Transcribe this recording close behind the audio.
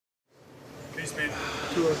spin.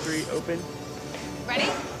 203 open. Ready?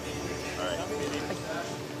 All right.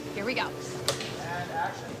 Here we go. And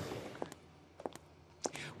action.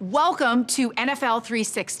 Welcome to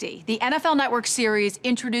NFL360, the NFL Network series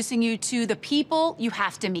introducing you to the people you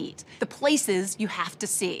have to meet, the places you have to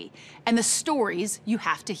see, and the stories you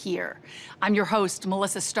have to hear. I'm your host,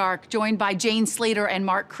 Melissa Stark, joined by Jane Slater and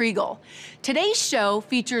Mark Kriegel. Today's show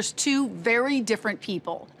features two very different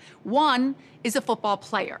people. One is a football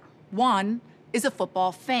player. One is a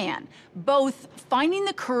football fan, both finding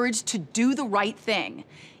the courage to do the right thing,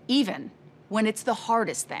 even when it's the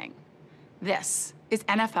hardest thing. This is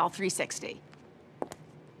NFL 360.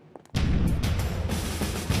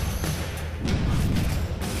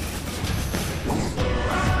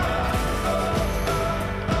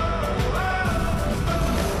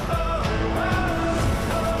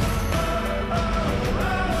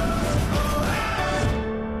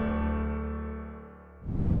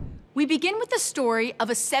 We begin with the story of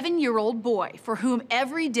a 7-year-old boy for whom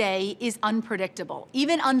every day is unpredictable,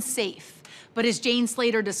 even unsafe. But as Jane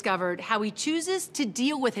Slater discovered, how he chooses to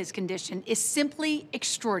deal with his condition is simply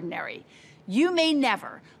extraordinary. You may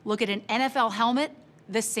never look at an NFL helmet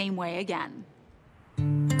the same way again. So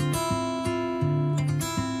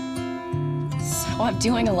I'm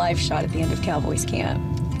doing a live shot at the end of Cowboys camp,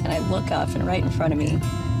 and I look up, and right in front of me,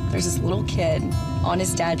 there's this little kid on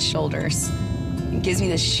his dad's shoulders. He gives me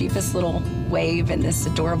this sheepish little wave and this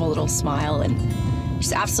adorable little smile, and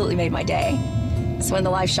just absolutely made my day. So when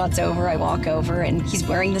the live shot's over, I walk over, and he's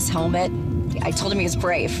wearing this helmet. I told him he was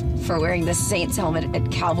brave for wearing this Saints helmet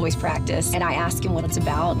at Cowboys practice, and I ask him what it's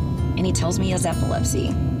about, and he tells me he has epilepsy,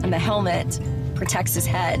 and the helmet protects his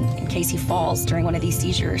head in case he falls during one of these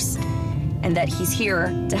seizures, and that he's here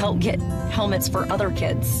to help get helmets for other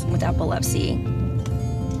kids with epilepsy.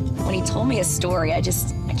 When he told me his story, I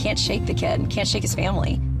can't shake the kid, can't shake his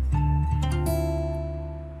family.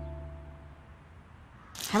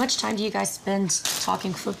 How much time do you guys spend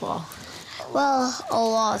talking football? Well, a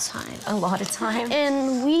lot of time. A lot of time?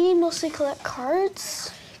 And we mostly collect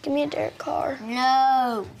cards. Give me a Derek Carr.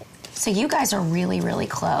 No. So you guys are really, really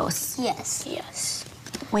close. Yes. Yes.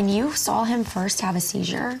 When you saw him first have a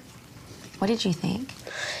seizure, what did you think?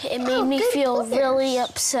 It made me feel really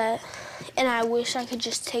upset, and I wish I could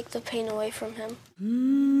just take the pain away from him.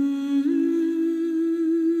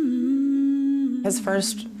 His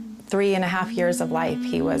first 3.5 years of life,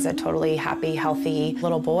 he was a totally happy, healthy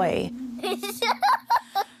little boy.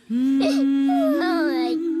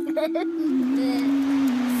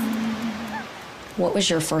 What was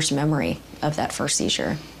your first memory of that first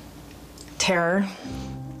seizure? Terror.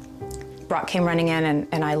 Brock came running in,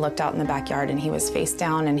 and I looked out in the backyard, and he was face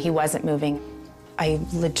down, and he wasn't moving. I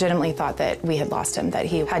legitimately thought that we had lost him, that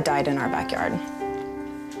he had died in our backyard.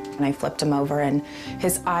 And I flipped him over, and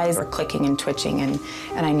his eyes were clicking and twitching, and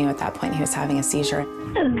I knew at that point he was having a seizure.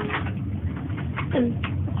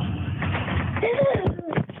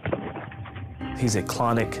 He's a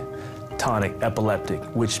clonic-tonic epileptic,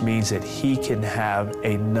 which means that he can have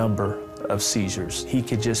a number of seizures. He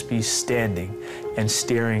could just be standing and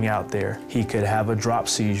staring out there. He could have a drop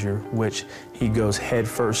seizure, which he goes head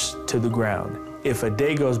first to the ground. If a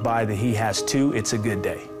day goes by that he has 2, it's a good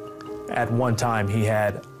day. At one time, he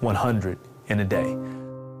had 100 in a day.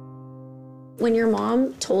 When your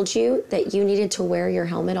mom told you that you needed to wear your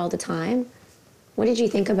helmet all the time, what did you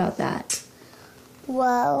think about that?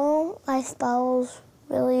 Well, I thought it was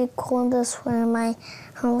really cool to just wear my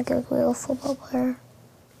helmet like a real football player.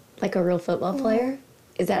 Like a real football player?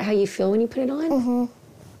 Is that how you feel when you put it on? Mm-hmm.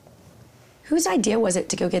 Whose idea was it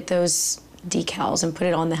to go get those decals and put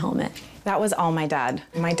it on the helmet? That was all my dad.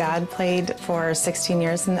 My dad played for 16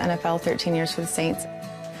 years in the NFL, 13 years for the Saints.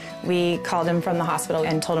 We called him from the hospital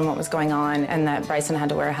and told him what was going on and that Bryson had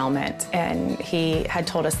to wear a helmet. And he had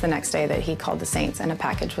told us the next day that he called the Saints and a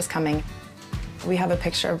package was coming. We have a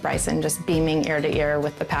picture of Bryson just beaming ear to ear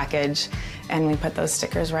with the package, and we put those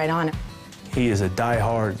stickers right on it. He is a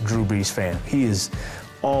diehard Drew Brees fan. He is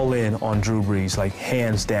all in on Drew Brees, like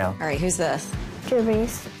hands down. All right, who's this? Drew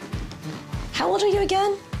Brees. How old are you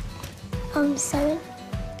again? 7.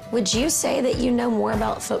 Would you say that you know more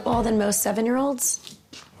about football than most 7-year-olds?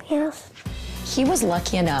 Yes. He was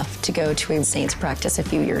lucky enough to go to a Saints practice a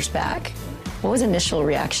few years back. What was initial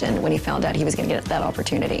reaction when he found out he was going to get that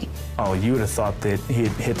opportunity? Oh, you would have thought that he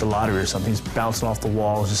had hit the lottery or something. He's bouncing off the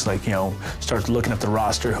walls, just like, starts looking at the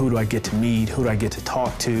roster. Who do I get to meet? Who do I get to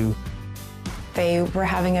talk to? They were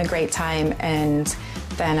having a great time, and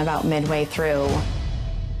then about midway through,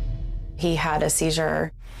 he had a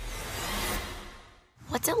seizure.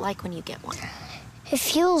 What's it like when you get one? It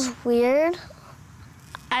feels weird.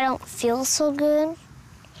 I don't feel so good.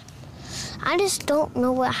 I just don't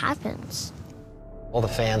know what happens. All the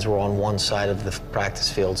fans were on one side of the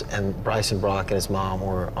practice fields, and Bryson Brock and his mom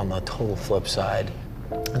were on the total flip side.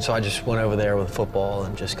 And so I just went over there with a football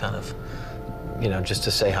and just kind of, you know, just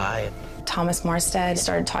to say hi. Thomas Morstead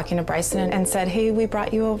started talking to Bryson and said, hey, we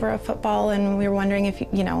brought you over a football and we were wondering if,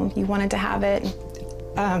 you know, you wanted to have it.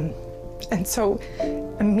 And so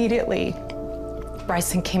immediately,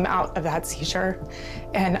 Bryson came out of that seizure.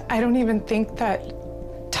 And I don't even think that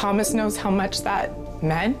Thomas knows how much that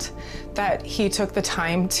meant, that he took the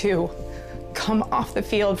time to come off the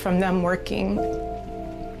field from them working.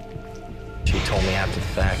 She told me after the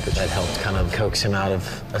fact that helped kind of coax him out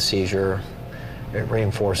of a seizure. It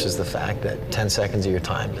reinforces the fact that 10 seconds of your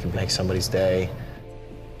time can make somebody's day.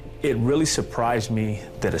 It really surprised me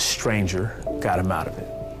that a stranger got him out of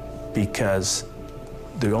it, because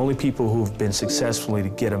the only people who've been successfully to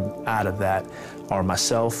get him out of that are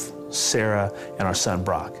myself, Sarah, and our son,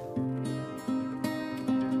 Brock.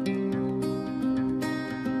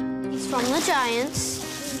 It's from the Giants,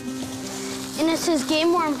 and it's his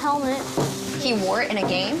game-worn helmet. He wore it in a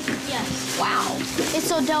game? Yes. Wow.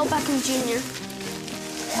 It's Odell Beckham Jr.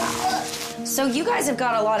 So you guys have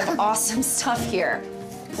got a lot of awesome stuff here.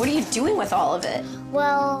 What are you doing with all of it?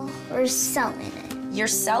 Well, we're selling it. You're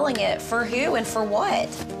selling it for who and for what?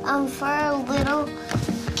 For little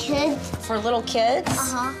kids. For little kids?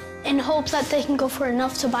 Uh-huh. In hopes that they can go for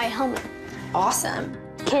enough to buy a helmet. Awesome.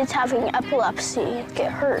 Kids having epilepsy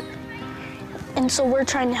get hurt. And so we're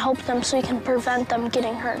trying to help them so we can prevent them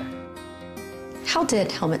getting hurt. How did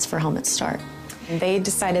Helmets4Helmets start? They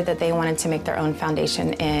decided that they wanted to make their own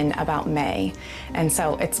foundation in about May. And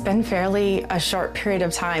so it's been fairly a short period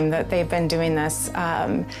of time that they've been doing this.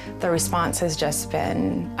 The response has just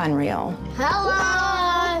been unreal.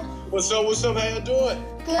 Hello! What's up, how you doing?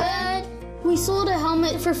 Good. We sold a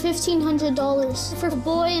helmet for $1,500 for a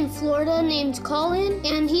boy in Florida named Colin,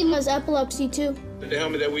 and he has epilepsy too. The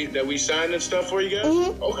helmet that we signed and stuff for you guys?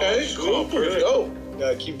 Mm-hmm. Okay, cool, pretty dope.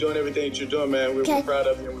 Keep doing everything that you're doing, man. We're proud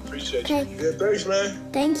of you and we appreciate you. Yeah, thanks, man.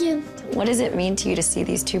 Thank you. What does it mean to you to see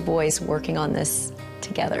these two boys working on this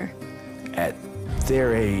together? At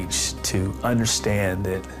their age, to understand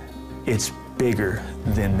that it's bigger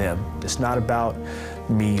than them. It's not about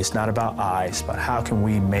me, it's not about I, it's about how can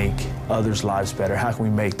we make others' lives better, how can we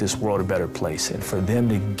make this world a better place? And for them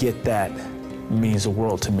to get that means the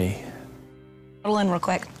world to me. Huddle in real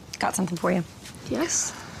quick. Got something for you.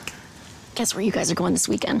 Yes. Guess where you guys are going this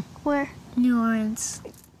weekend? Where? New Orleans.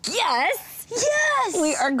 Yes! Yes!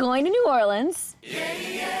 We are going to New Orleans.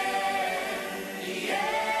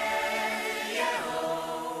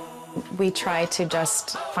 We try to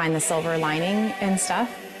just find the silver lining in stuff.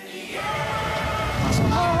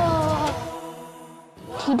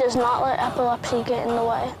 He does not let epilepsy get in the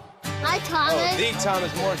way. Hi, Thomas. The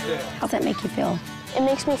Thomas Morstead. How's that make you feel? It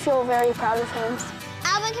makes me feel very proud of him.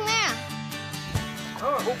 Alvin, come here.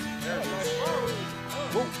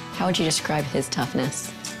 How would you describe his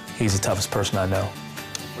toughness? He's the toughest person I know.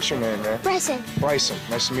 What's your name, man? Bryson. Bryson.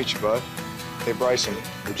 Nice to meet you, bud. Hey, Bryson,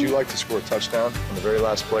 would you like to score a touchdown on the very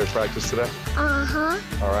last play of practice today? Uh-huh.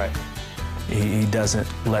 All right. He doesn't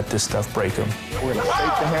let this stuff break him. We're gonna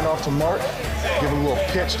fake the handoff to Mark, give a little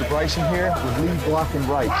pitch to Bryson here, with lead blocking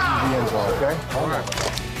right into the end zone, okay? All right.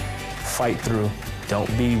 Fight through. Don't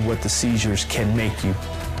be what the seizures can make you.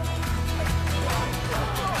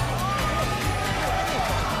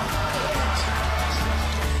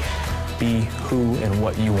 Be who and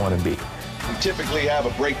what you want to be. We typically have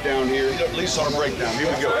a breakdown here, at least on a breakdown.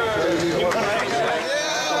 Here we go.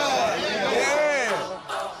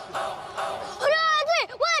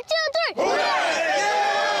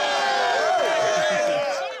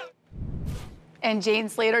 And Jane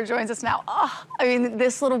Slater joins us now. Oh, I mean,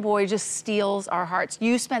 this little boy just steals our hearts.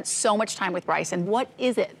 You spent so much time with Bryson. What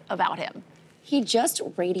is it about him? He just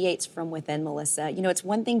radiates from within, Melissa. You know, it's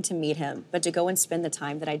one thing to meet him, but to go and spend the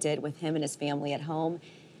time that I did with him and his family at home,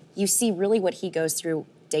 you see really what he goes through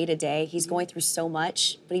day to day. He's going through so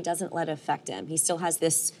much, but he doesn't let it affect him. He still has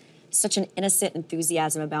such an innocent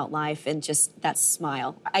enthusiasm about life and just that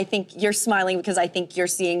smile. I think you're smiling because I think you're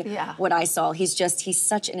seeing what I saw. He's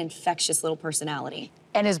such an infectious little personality.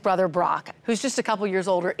 And his brother Brock, who's just a couple years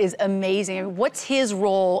older, is amazing. I mean, what's his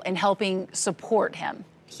role in helping support him?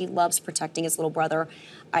 He loves protecting his little brother.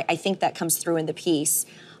 I think that comes through in the piece.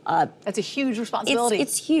 That's a huge responsibility.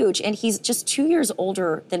 It's huge, and he's just 2 years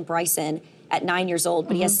older than Bryson at 9 years old,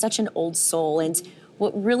 but he has such an old soul. And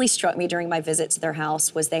what really struck me during my visit to their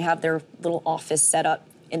house was they have their little office set up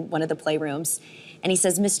in one of the playrooms. And he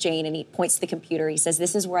says, Miss Jane, and he points to the computer, he says,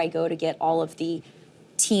 this is where I go to get all of the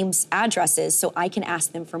team's addresses so I can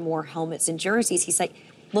ask them for more helmets and jerseys. He's like,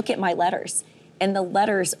 look at my letters. And the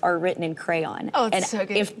letters are written in crayon. Oh, it's and so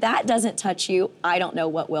good. If that doesn't touch you, I don't know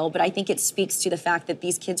what will. But I think it speaks to the fact that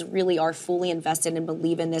these kids really are fully invested and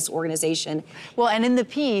believe in this organization. Well, and in the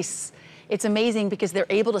piece, it's amazing because they're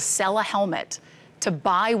able to sell a helmet to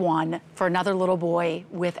buy one for another little boy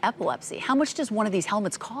with epilepsy. How much does one of these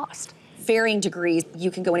helmets cost? Varying degrees. You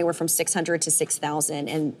can go anywhere from $600 to $6,000,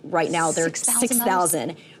 and right now they're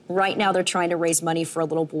 $6,000. Right now they're trying to raise money for a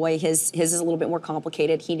little boy. His is a little bit more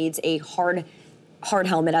complicated. He needs a hard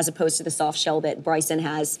helmet as opposed to the soft shell that Bryson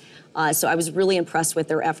has. So I was really impressed with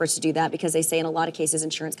their efforts to do that, because they say in a lot of cases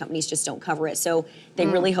insurance companies just don't cover it. So they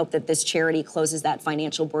really hope that this charity closes that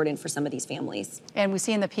financial burden for some of these families. And we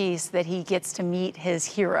see in the piece that he gets to meet his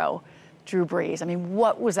hero, Drew Brees. I mean,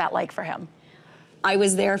 what was that like for him? I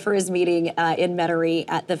was there for his meeting in Metairie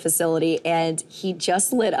at the facility, and he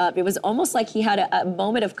just lit up. It was almost like he had a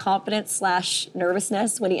moment of confidence /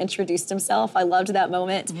 nervousness when he introduced himself. I loved that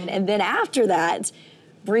moment. And then after that,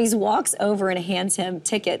 Brees walks over and hands him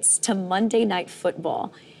tickets to Monday Night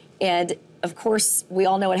Football. And of course, we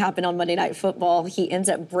all know what happened on Monday Night Football. He ends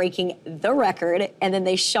up breaking the record, and then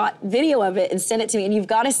they shot video of it and sent it to me, and you've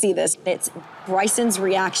got to see this. It's Bryson's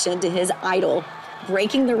reaction to his idol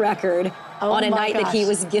breaking the record on a night that he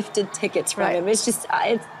was gifted tickets from him. It's just,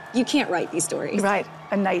 you can't write these stories. Right,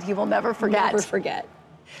 a night he will never forget. Never forget.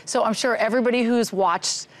 So I'm sure everybody who's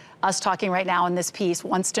watched us talking right now in this piece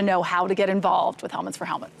wants to know how to get involved with Helmets for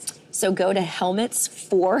Helmets. So go to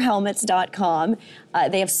Helmets4Helmets.com.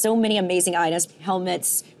 They have so many amazing items,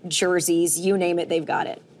 helmets, jerseys, you name it, they've got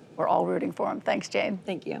it. We're all rooting for them. Thanks, Jane.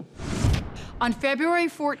 Thank you. On February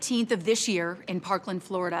 14th of this year in Parkland,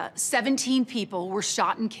 Florida, 17 people were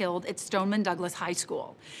shot and killed at Stoneman Douglas High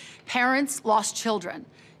School. Parents lost children.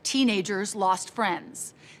 Teenagers lost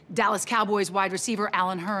friends. Dallas Cowboys wide receiver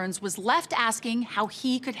Alan Hearns was left asking how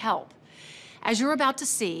he could help. As you're about to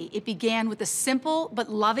see, it began with a simple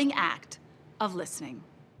but loving act of listening.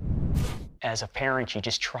 As a parent, you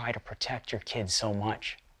just try to protect your kids so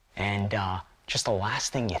much. And just the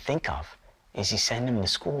last thing you think of is you send them to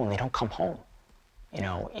school and they don't come home. You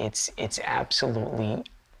know, it's absolutely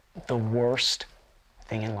the worst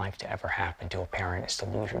thing in life to ever happen to a parent is to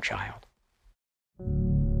lose your child.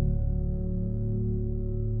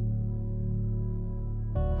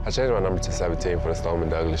 I changed my number to 17 for the Stoneman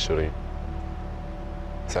Douglas shooting.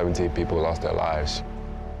 17 people lost their lives.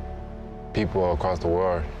 People across the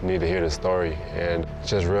world need to hear this story and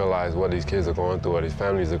just realize what these kids are going through, what these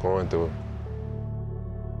families are going through.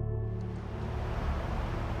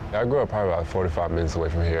 I grew up probably about 45 minutes away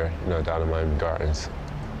from here, you know, down in Miami Gardens.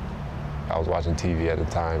 I was watching TV at the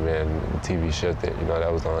time, and the TV shifted. You know,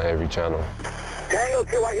 that was on every channel. Tango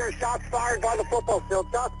 2, I hear shots fired by the football field.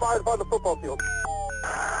 Shots fired by the football field.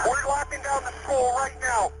 We're locking down the school right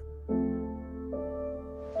now.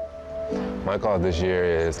 My cause this year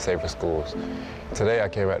is Safer Schools. Today I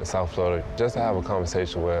came back to South Florida just to have a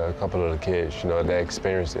conversation with a couple of the kids, you know, that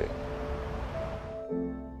experienced it.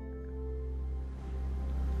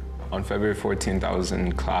 On February 14th, I was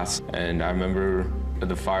in class, and I remember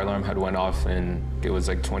the fire alarm had went off, and it was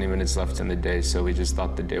like 20 minutes left in the day, so we just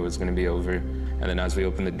thought the day was gonna be over. And then as we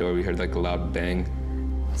opened the door, we heard like a loud bang.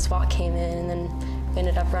 SWAT came in, and then we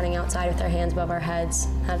ended up running outside with our hands above our heads,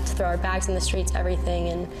 had to throw our bags in the streets, everything.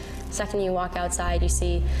 And the second you walk outside, you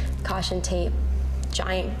see caution tape,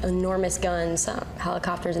 giant, enormous guns,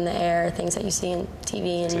 helicopters in the air, things that you see in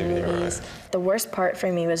TV and movies. Right. The worst part for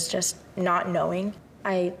me was just not knowing.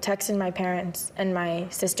 I texted my parents and my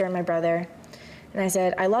sister and my brother, and I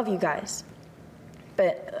said, I love you guys.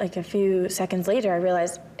 But like a few seconds later, I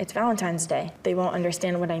realized it's Valentine's Day. They won't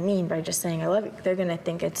understand what I mean by just saying I love you. They're gonna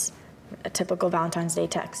think it's a typical Valentine's Day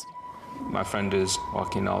text. My friend is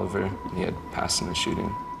Joaquin Oliver. He had passed in the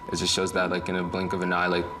shooting. It just shows that like in a blink of an eye,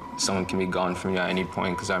 like someone can be gone from you at any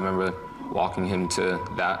point, because I remember walking him to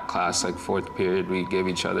that class, like fourth period, we gave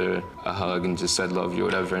each other a hug and just said love you,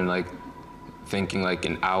 whatever, and like thinking like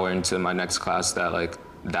an hour into my next class that like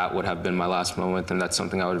that would have been my last moment, and that's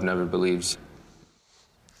something I would have never believed.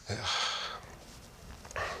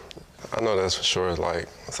 I know that's for sure like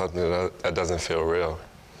something that doesn't feel real.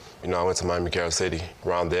 You know, I went to Miami City.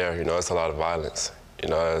 Around there, you know, it's a lot of violence. You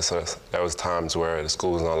know, there was times where the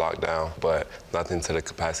school was on lockdown, but nothing to the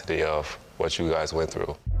capacity of what you guys went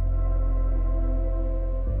through.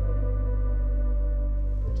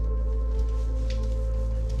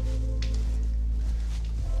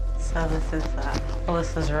 So this is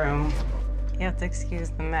Alyssa's room. You have to excuse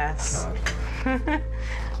the mess.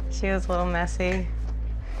 She was a little messy.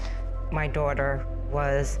 My daughter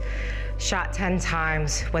was shot 10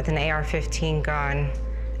 times with an AR-15 gun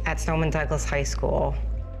at Stoneman Douglas High School.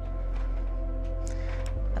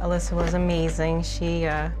 Alyssa was amazing.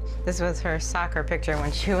 This was her soccer picture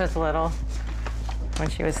when she was little, when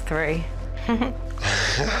she was 3.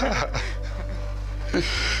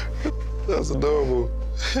 That's adorable.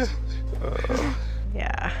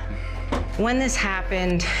 Yeah. When this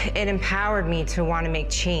happened, it empowered me to want to make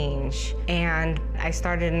change. And I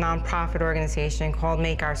started a nonprofit organization called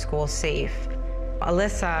Make Our Schools Safe.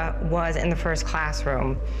 Alyssa was in the first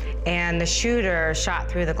classroom, and the shooter shot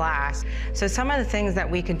through the glass. So some of the things that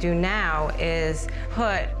we could do now is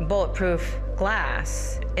put bulletproof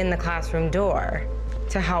glass in the classroom door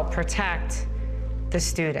to help protect the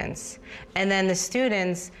students. And then the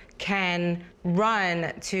students can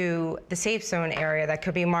run to the safe zone area that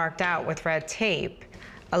could be marked out with red tape.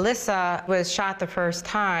 Alyssa was shot the first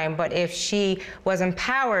time, but if she was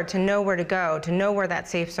empowered to know where to go, to know where that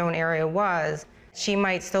safe zone area was, she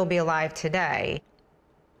might still be alive today.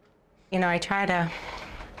 You know, I try to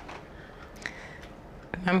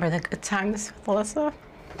remember the good times with Alyssa.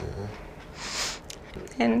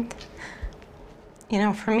 And, you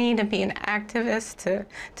know, for me to be an activist,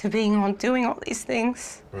 to doing all these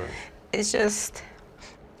things, is just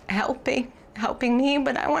helping me,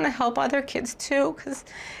 but I want to help other kids too, because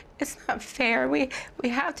it's not fair. We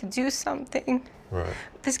have to do something. Right.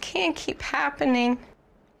 This can't keep happening.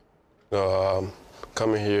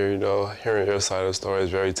 Coming here, you know, hearing your side of the story is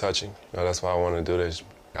very touching. You know, that's why I want to do this.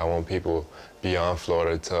 I want people beyond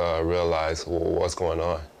Florida to realize what's going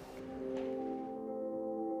on.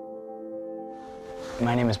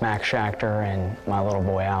 My name is Max Schachter, and my little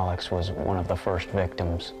boy Alex was one of the first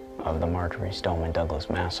victims of the Marjorie Stoneman Douglas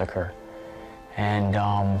massacre. And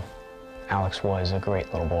Alex was a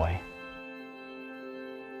great little boy.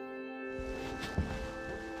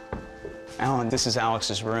 Alan, this is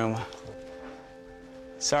Alex's room.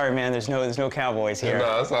 Sorry, man, there's no cowboys here.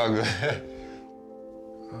 No, it's all good.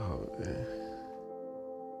 Oh, man.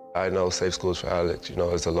 I know Safe Schools for Alex, you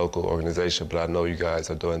know, it's a local organization, but I know you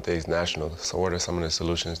guys are doing things national. So what are some of the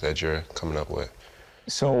solutions that you're coming up with?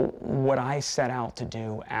 So what I set out to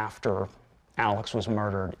do after Alex was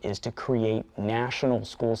murdered is to create national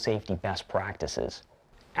school safety best practices.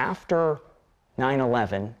 After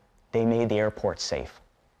 9/11, they made the airport safe.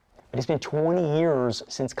 But it's been 20 years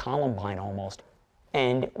since Columbine almost,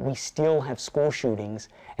 and we still have school shootings.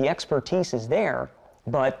 The expertise is there,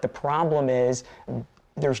 but the problem is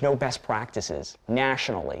there's no best practices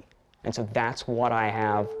nationally. And so that's what I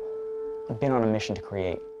have been on a mission to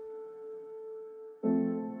create.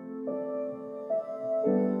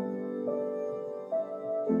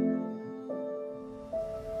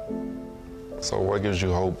 So what gives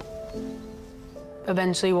you hope?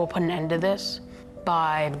 Eventually we'll put an end to this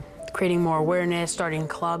by creating more awareness, starting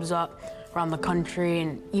clubs up around the country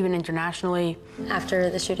and even internationally. After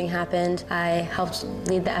the shooting happened, I helped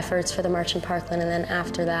lead the efforts for the March in Parkland, and then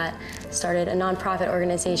after that, started a nonprofit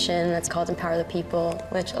organization that's called Empower the People,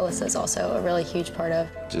 which Alyssa is also a really huge part of.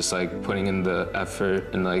 Just like putting in the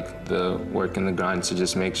effort and like the work and the grind to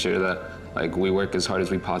just make sure that like we work as hard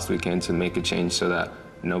as we possibly can to make a change so that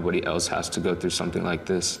nobody else has to go through something like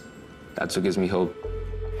this. That's what gives me hope.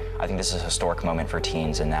 I think this is a historic moment for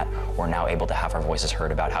teens in that we're now able to have our voices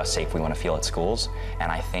heard about how safe we want to feel at schools.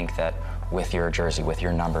 And I think that with your jersey, with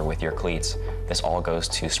your number, with your cleats, this all goes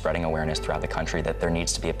to spreading awareness throughout the country that there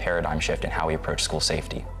needs to be a paradigm shift in how we approach school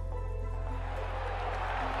safety.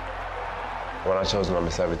 When I chose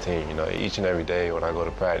number 17, you know, each and every day when I go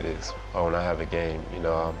to practice or when I have a game, you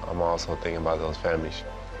know, I'm also thinking about those families.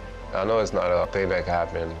 I know it's not a thing that can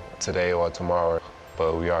happen today or tomorrow,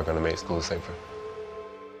 but we are going to make schools safer.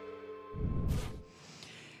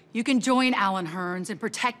 You can join Alan Hearns in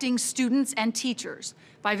protecting students and teachers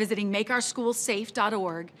by visiting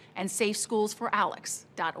makeourschoolsafe.org and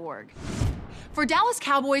safeschoolsforalex.org. For Dallas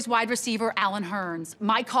Cowboys wide receiver Alan Hearns,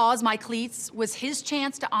 My Cause, My Cleats was his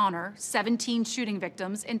chance to honor 17 shooting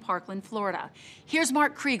victims in Parkland, Florida. Here's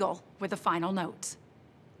Mark Kriegel with a final note.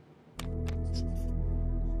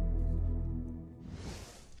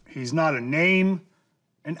 He's not a name,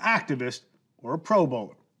 an activist, or a Pro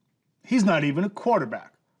Bowler. He's not even a quarterback.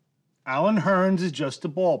 Alan Hearns is just a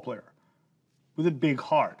ball player with a big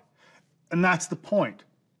heart. And that's the point.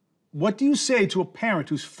 What do you say to a parent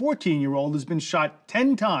whose 14-year-old has been shot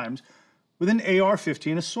 10 times with an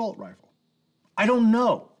AR-15 assault rifle? I don't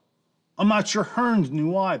know. I'm not sure Hearns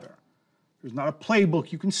knew either. There's not a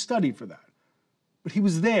playbook you can study for that. But he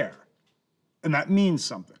was there, and that means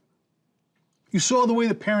something. You saw the way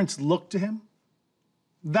the parents looked to him?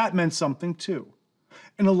 That meant something too.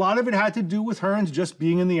 And a lot of it had to do with Hearns just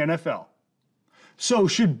being in the NFL. So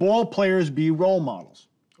should ball players be role models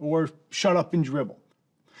or shut up and dribble?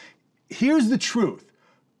 Here's the truth.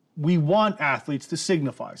 We want athletes to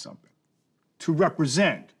signify something, to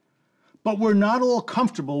represent, but we're not all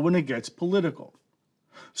comfortable when it gets political.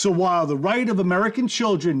 So while the right of American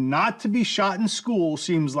children not to be shot in school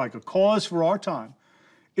seems like a cause for our time,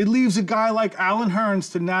 it leaves a guy like Alan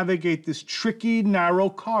Hearns to navigate this tricky, narrow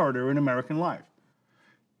corridor in American life.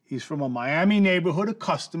 He's from a Miami neighborhood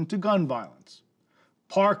accustomed to gun violence.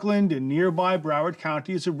 Parkland and nearby Broward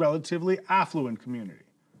County is a relatively affluent community.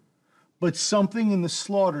 But something in the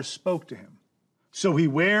slaughter spoke to him. So he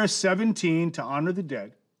wears 17 to honor the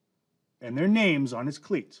dead and their names on his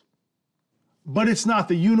cleats. But it's not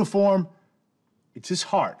the uniform, it's his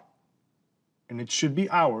heart. And it should be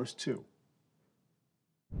ours too.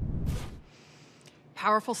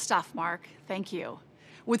 Powerful stuff, Mark. Thank you.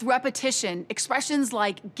 With repetition, expressions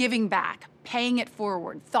like giving back, paying it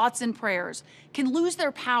forward, thoughts and prayers can lose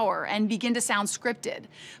their power and begin to sound scripted.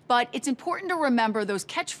 But it's important to remember those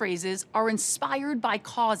catchphrases are inspired by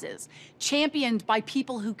causes, championed by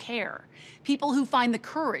people who care, people who find the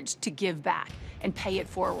courage to give back and pay it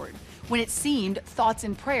forward, when it seemed thoughts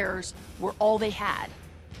and prayers were all they had.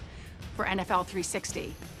 For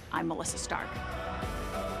NFL360, I'm Melissa Stark.